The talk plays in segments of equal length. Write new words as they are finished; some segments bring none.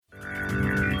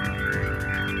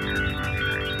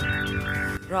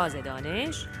راز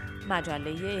دانش،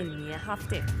 مجله علمی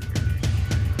هفته.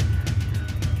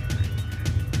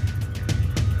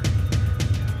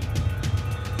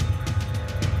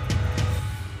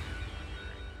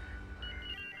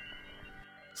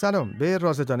 سلام، به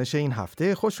راز دانش این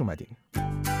هفته خوش اومدین.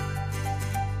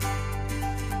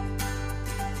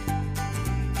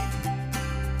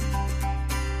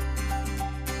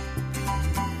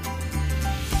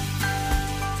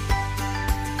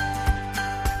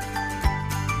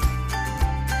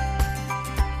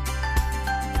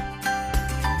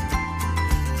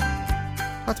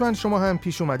 حتما شما هم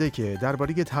پیش اومده که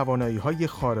درباره توانایی‌های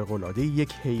خارق‌العاده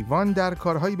یک حیوان در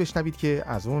کارهایی بشنوید که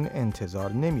از اون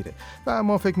انتظار نمیره و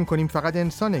ما فکر می‌کنیم فقط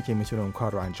انسانه که میتونه اون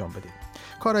کار رو انجام بده.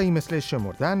 کارهایی مثل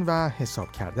شمردن و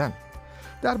حساب کردن.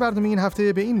 در برنامه این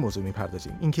هفته به این موضوع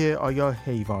میپردازیم، اینکه آیا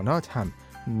حیوانات هم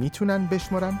میتونن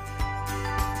بشمرن؟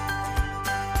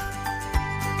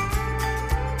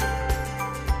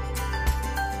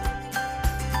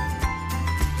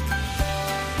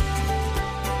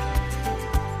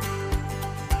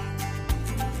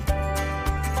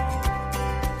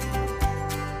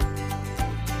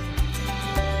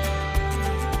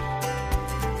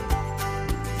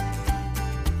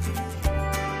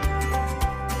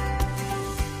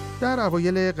 در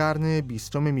اوایل قرن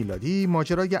 20 میلادی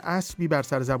ماجرای اسبی بر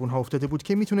سر زبون‌ها افتاده بود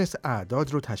که میتونست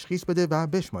اعداد رو تشخیص بده و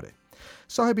بشماره.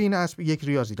 صاحب این اسب یک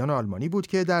ریاضیدان آلمانی بود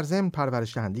که در ضمن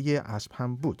پرورش دهنده اسب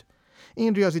هم بود.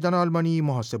 این ریاضیدان آلمانی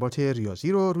محاسبات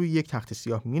ریاضی رو روی یک تخت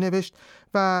سیاه مینوشت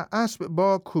و اسب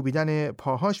با کوبیدن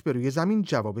پاهاش به روی زمین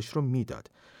جوابش رو میداد.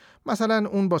 مثلا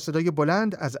اون با صدای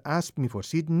بلند از اسب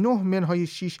میپرسید 9 -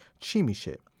 6 چی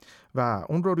میشه و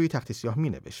اون رو روی تخت سیاه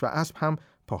مینوشت و اسب هم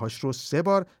پاهاش رو 3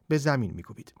 بار به زمین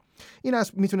میکوبید. این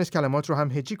اسب میتونست کلمات رو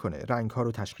هم هجی کنه، رنگ‌ها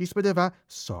رو تشخیص بده و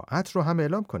ساعت رو هم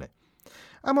اعلام کنه.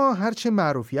 اما هرچه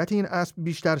معروفیت این اسب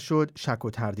بیشتر شد، شک و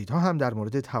تردیدها هم در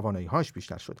مورد توانایی‌هاش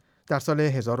بیشتر شد. در سال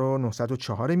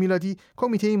 1904 میلادی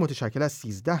کمیته متشکل از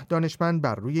 13 دانشمند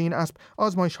بر روی این اسب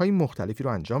آزمایش‌های مختلفی رو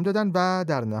انجام دادن و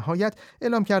در نهایت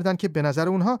اعلام کردند که به نظر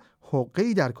اونها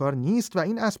حقه‌ای در کار نیست و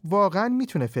این اسب واقعاً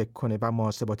میتونه فکر کنه و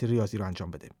محاسبات ریاضی رو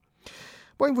انجام بده.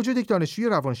 با این وجود یک دانشجوی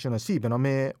روانشناسی به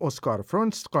نام اسکار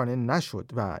فرانتس قانع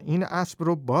نشد و این اسب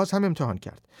رو باز هم امتحان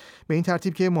کرد. به این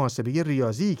ترتیب که محاسبه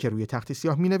ریاضی که روی تخت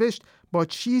سیاه مینوشت با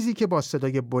چیزی که با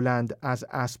صدای بلند از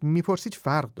اسب میپرسید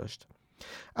فرق داشت.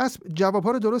 اسب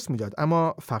جوابها رو درست میداد،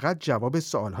 اما فقط جواب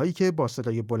سوالهایی که با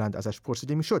صدای بلند ازش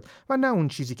پرسیده میشد و نه اون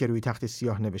چیزی که روی تخت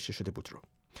سیاه نوشته شده بود رو.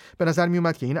 به نظر می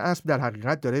اومد که این اسب در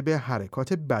حقیقت داره به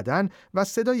حرکات بدن و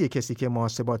صدای کسی که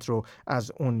محاسبات رو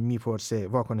از اون میپرسه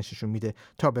واکنششون میده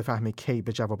تا بفهمه کی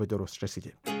به جواب درست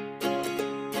رسیده.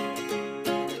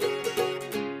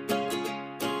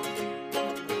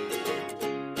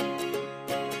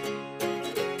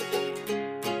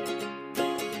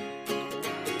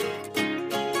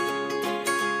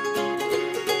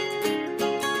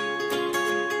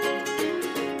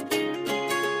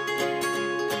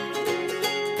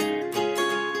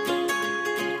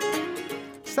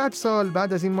 صد سال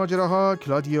بعد از این ماجراها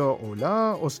کلادیو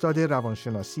اولا، استاد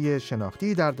روانشناسی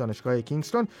شناختی در دانشگاه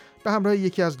کینگستون، به همراه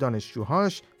یکی از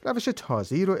دانشجوهاش روش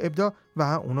تازه‌ای رو ابداع و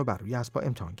اونو بر روی اسبا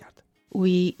امتحان کرد.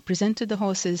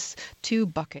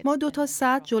 ما 2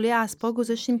 سطل جلوی اسبا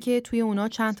گذاشتیم که توی اونا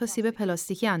چند تا سیب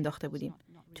پلاستیکی انداخته بودیم.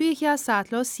 توی یکی از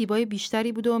سطل‌ها سیبای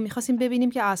بیشتری بود و می‌خواستیم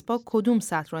ببینیم که اسبا کدوم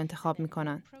سطل رو انتخاب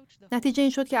می‌کنن. نتیجه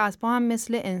این شد که اسبا هم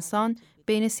مثل انسان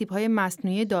بین سیب‌های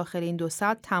مصنوعی داخل این 2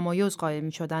 سطل تمایز قائل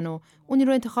می‌شدن و اونی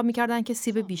رو انتخاب می‌کردن که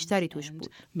سیب بیشتری توش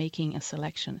بود.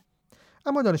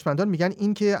 اما دانشمندان میگن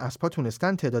این که اسب‌ها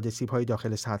تونستن تعداد سیب‌های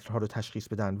داخل سطل‌ها رو تشخیص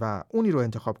بدن و اونی رو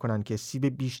انتخاب کنن که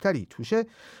سیب بیشتری توشه،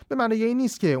 به معنی این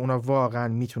نیست که اونا واقعاً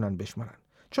میتونن بشمارن.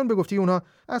 چون به گفته اونا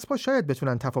اسب‌ها شاید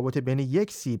بتونن تفاوت بین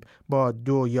 1 سیب با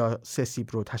 2 یا 3 سیب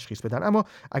رو تشخیص بدن، اما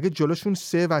اگه جلوشون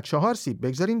 3 و 4 سیب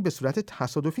بگذارین به صورت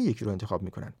تصادفی یکی رو انتخاب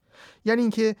میکنن. یعنی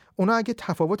اینکه اونا اگه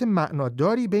تفاوت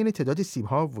معناداری بین تعداد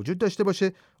سیب‌ها وجود داشته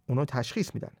باشه، اونو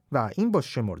تشخیص میدن و این با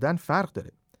شمردن فرق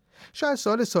داره. شاید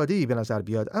سوال ساده‌ای به نظر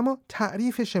بیاد، اما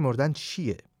تعریف شمردن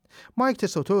چیه؟ مایک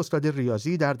تسوتو، استاد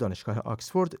ریاضی در دانشگاه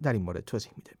آکسفورد، در این مورد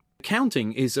توضیح میده.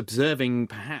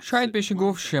 شاید بشه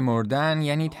گفت شمردن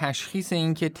یعنی تشخیص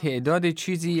این که تعداد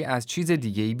چیزی از چیز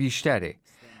دیگه‌ای بیشتره.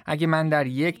 اگه من در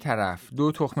یک طرف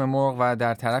 2 تخم مرغ و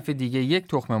در طرف دیگه 1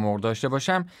 تخم مرغ داشته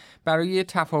باشم، برای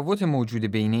تفاوت موجود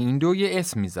بین این دو یه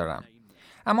اسم میذارم.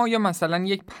 اما یا مثلا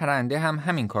یک پرنده هم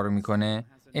همین کارو میکنه؟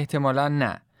 احتمالاً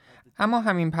نه. اما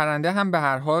همین پرنده هم به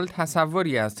هر حال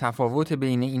تصوری از تفاوت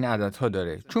بین این عددها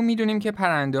داره، چون میدونیم که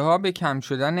پرنده ها به کم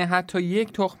شدن حتی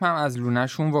 1 تخم هم از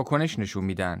لونه‌شون واکنش نشون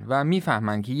میدن و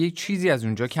میفهمن که یک چیزی از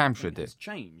اونجا کم شده.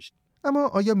 اما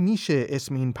آیا میشه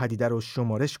اسم این پدیده رو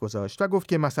شمارش گذاشت و گفت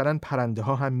که مثلا پرنده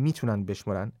ها هم میتونن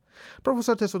بشمرن؟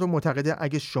 پروفسور تسوتو معتقده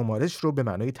اگه شمارش رو به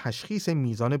معنای تشخیص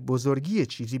میزان بزرگی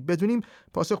چیزی بدونیم،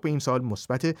 پاسخ به این سوال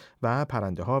مثبته و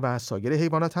پرنده ها و سایر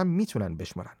حیوانات هم میتونن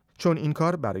بشمرن. چون این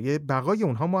کار برای بقای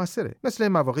اونها موثره. مثل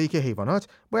مواقعی که حیوانات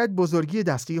باید بزرگی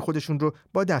دسته خودشون رو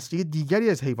با دسته دیگری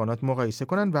از حیوانات مقایسه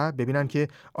کنن و ببینن که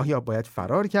آیا باید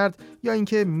فرار کرد یا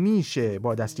اینکه میشه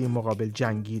با دسته مقابل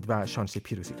جنگید و شانس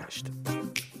پیروزی داشت.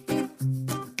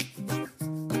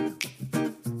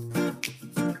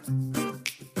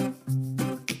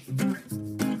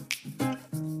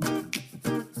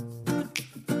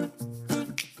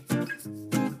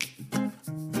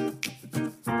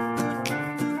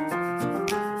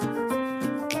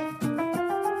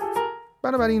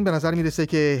 بنابراین به نظر میرسه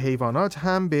که حیوانات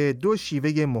هم به دو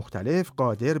شیوه مختلف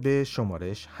قادر به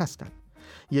شمارش هستند.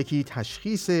 یکی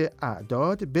تشخیص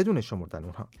اعداد بدون شمردن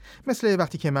اونها، مثل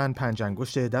وقتی که من 5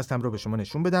 انگشت دستم رو به شما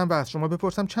نشون بدم و از شما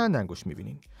بپرسم چند انگشت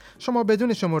میبینین. شما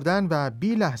بدون شمردن و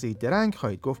بی لحظه درنگ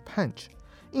خواهید گفت 5.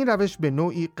 این روش به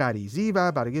نوعی غریزی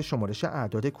و برای شمارش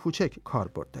اعداد کوچک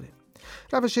کاربرد داره.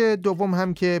 روش دوم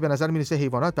هم که به نظر میرسه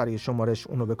حیوانات برای شمارش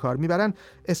اونو به کار میبرن،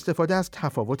 استفاده از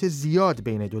تفاوت زیاد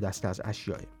بین دو دسته از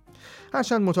اشیاء.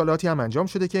 هرچند مطالعاتی هم انجام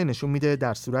شده که نشون میده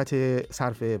در صورت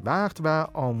صرف وقت و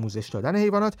آموزش دادن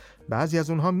حیوانات، بعضی از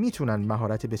اونها میتونن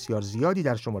مهارت بسیار زیادی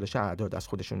در شمارش اعداد از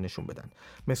خودشون نشون بدن.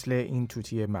 مثل این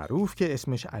توتی معروف که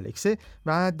اسمش الکسه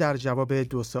و در جواب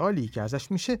 2 سوالی که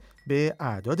ازش میشه به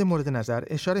اعداد مورد نظر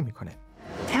اشاره میکنه.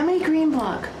 How many green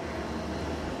block?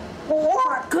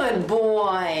 Good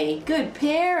boy. Good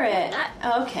parrot.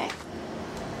 Okay.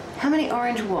 How many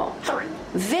orange wool?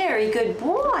 Very good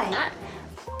boy.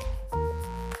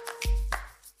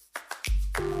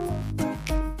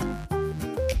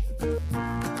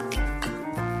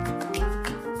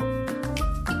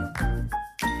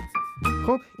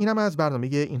 خب اینم از برنامه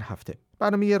این هفته.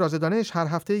 برنامه راز دانش هر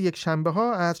هفته یک شنبه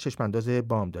ها از چشمانداز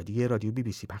بامدادی رادیو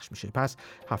BBC پخش میشه. پس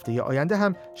هفته آینده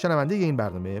هم شنونده این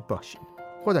برنامه باشین.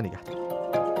 خدا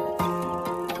نگهدار.